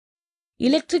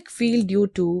electric field due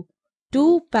to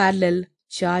two parallel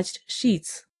charged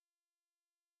sheets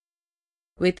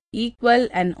with equal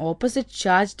and opposite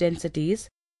charge densities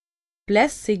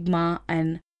plus sigma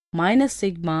and minus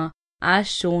sigma as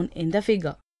shown in the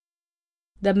figure.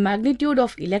 The magnitude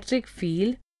of electric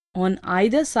field on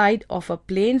either side of a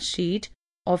plane sheet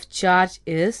of charge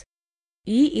is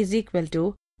E is equal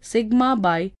to sigma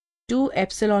by 2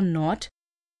 epsilon naught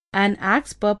and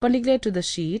acts perpendicular to the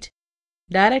sheet,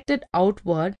 directed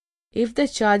outward if the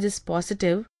charge is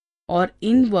positive or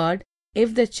inward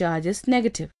if the charge is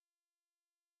negative.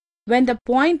 When the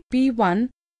point P1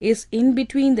 is in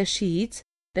between the sheets,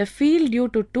 the field due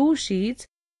to two sheets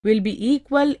will be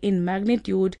equal in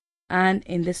magnitude and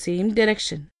in the same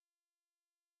direction.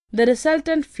 The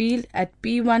resultant field at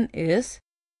P1 is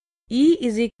E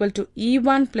is equal to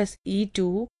E1 plus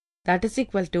E2, that is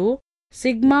equal to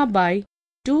sigma by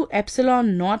 2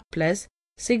 epsilon naught plus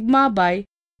sigma by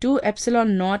 2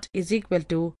 epsilon naught is equal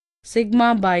to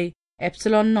sigma by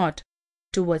epsilon naught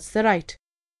towards the right.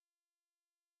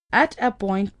 At a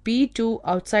point P2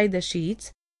 outside the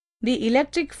sheets, the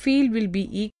electric field will be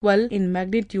equal in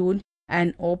magnitude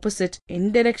and opposite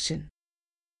in direction.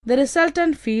 The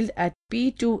resultant field at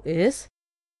P2 is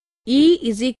E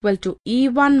is equal to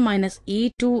E1 minus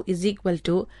E2 is equal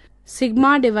to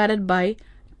sigma divided by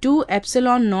 2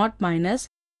 epsilon naught minus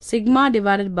sigma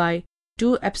divided by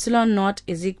 2 epsilon naught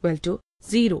is equal to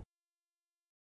 0.